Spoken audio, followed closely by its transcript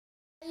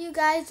You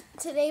guys,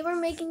 today we're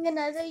making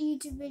another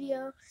YouTube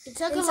video. It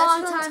took a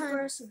long time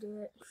for us to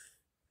do it.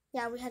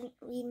 Yeah,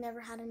 we never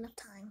had enough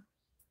time.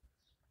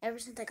 Ever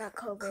since I got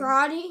COVID.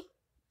 Karate,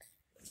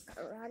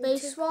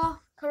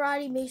 baseball,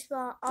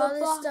 baseball, all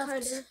this stuff.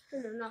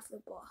 Not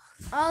football.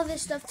 All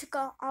this stuff took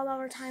all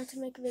our time to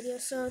make a video.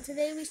 So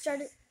today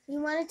we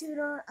wanted to do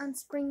it on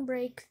spring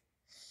break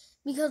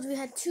because we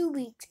had 2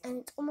 weeks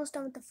and it's almost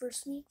done with the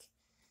first week.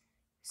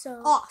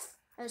 So off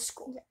at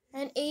school.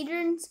 And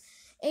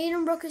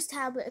Aiden broke his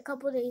tablet a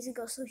couple of days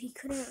ago, so he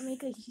couldn't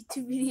make a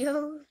YouTube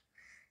video.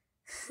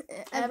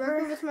 I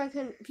broke it with my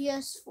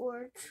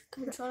PS4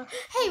 controller.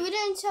 Hey, we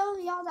didn't tell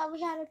y'all that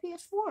we had a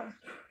PS4.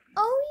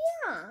 Oh,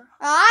 yeah.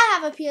 I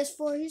have a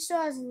PS4. He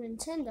still has a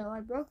Nintendo. I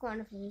broke one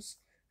of his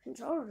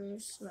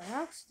controllers by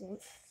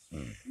accident.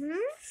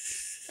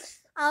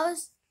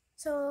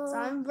 So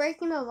I'm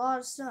breaking a lot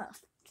of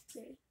stuff.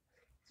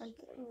 Like,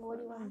 what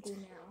do you want to do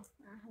now?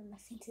 I have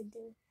nothing to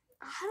do.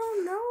 I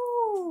don't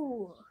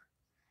know.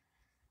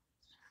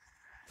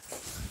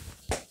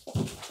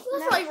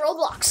 Let's play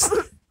Roblox.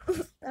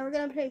 And we're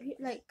gonna play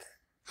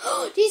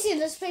DC.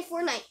 Let's play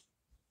Fortnite.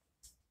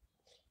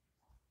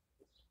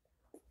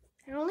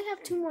 I only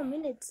have 2 more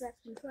minutes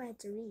left until I have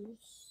to read.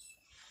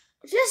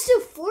 Just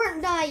do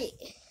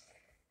Fortnite.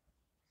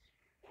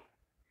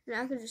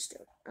 Now I can just do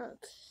it.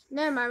 Okay.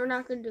 Never mind. We're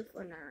not gonna do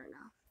Fortnite right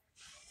now.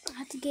 I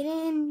have to get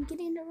into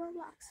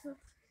Roblox. So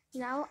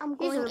now I'm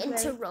going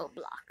into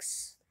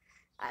Roblox.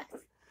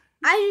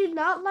 I do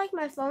not like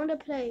my phone to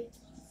play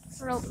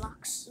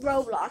Roblox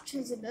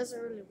because it doesn't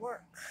really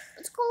work.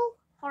 It's called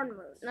hard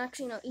mode. And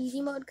actually, no,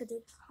 easy mode because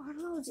Hard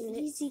mode's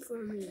easy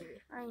for me.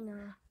 I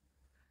know.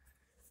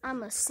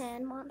 I'm a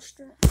sand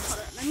monster. Hold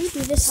on, let me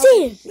do this.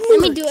 Let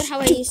me do it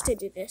how I used to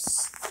do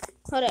this.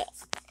 Hold up.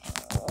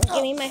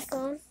 Give me my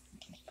phone.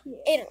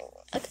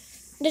 Okay.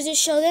 Does it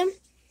show them?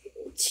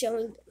 It's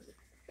showing them.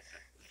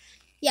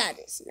 Yeah, it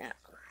is now.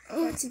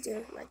 What to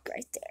do? Like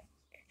right there.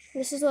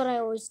 This is what I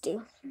always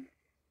do.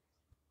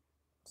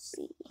 Let's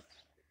see.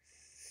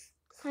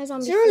 Hi,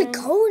 zombie. It's really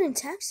cold in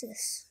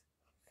Texas.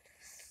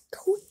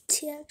 Cold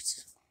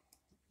Texas.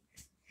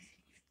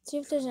 See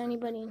if there's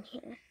anybody in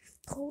here.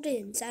 Cold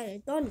inside.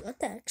 I don't know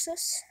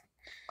Texas.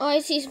 Oh, I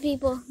see some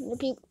people.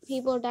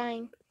 People are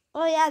dying.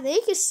 Oh yeah, they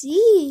can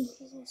see.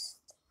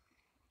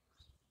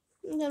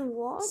 And then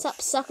what? Sup,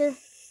 sucker?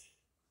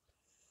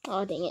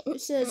 Oh, dang it.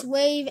 It says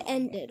wave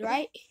ended,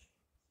 right?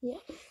 Yeah.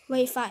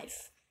 Wave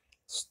 5.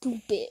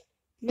 Stupid.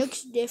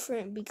 Looks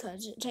different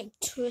because it's like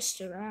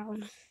twisted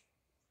around.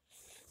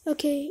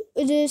 Okay,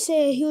 did it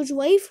say a huge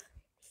wave?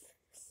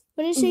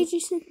 What did it say,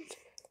 Jason?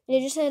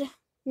 It just said,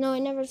 no, it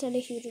never said a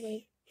huge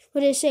wave.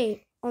 What did it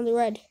say on the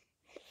red?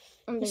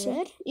 On the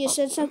red? It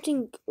said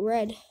something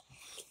red.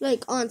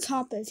 Like on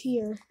top of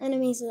here.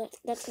 Enemies left.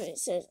 That's what it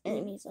says.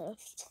 Enemies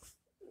left.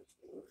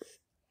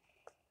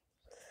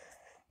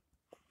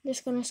 This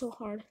gun is so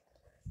hard.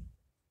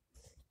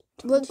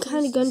 What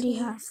kind of gun do you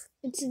have?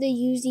 It's the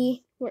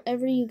Uzi.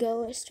 Wherever you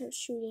go, it starts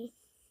shooting.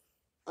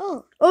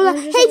 Oh,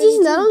 hey,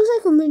 Jason, that looks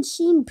like a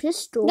machine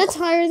pistol. That's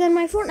higher than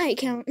my Fortnite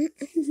count.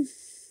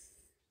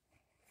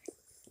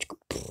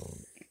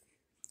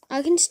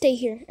 I can stay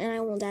here and I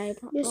won't die.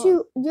 Yes,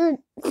 you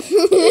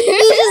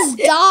just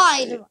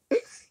died.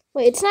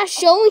 Wait, it's not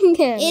showing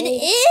him. It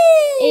is.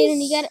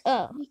 Aiden, you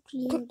gotta.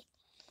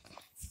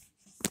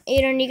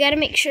 Aiden, you gotta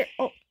make sure.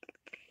 Oh,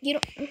 you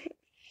don't.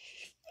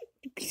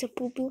 You piece of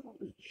poo poo.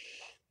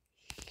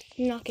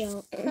 Knock it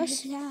out.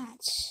 Press that.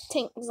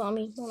 Tank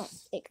zombie. Don't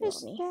ignore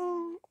me.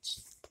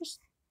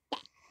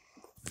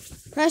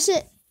 Press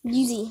it.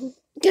 Easy.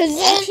 Because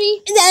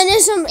actually,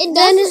 it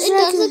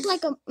does look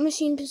like a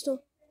machine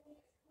pistol.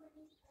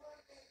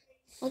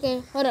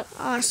 Okay, hold up.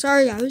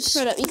 Sorry, guys.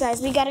 Hold up, you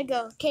guys. We gotta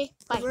go. Okay,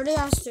 bye. Already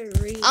has to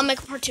read. I'll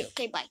make a part 2.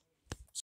 Okay, bye.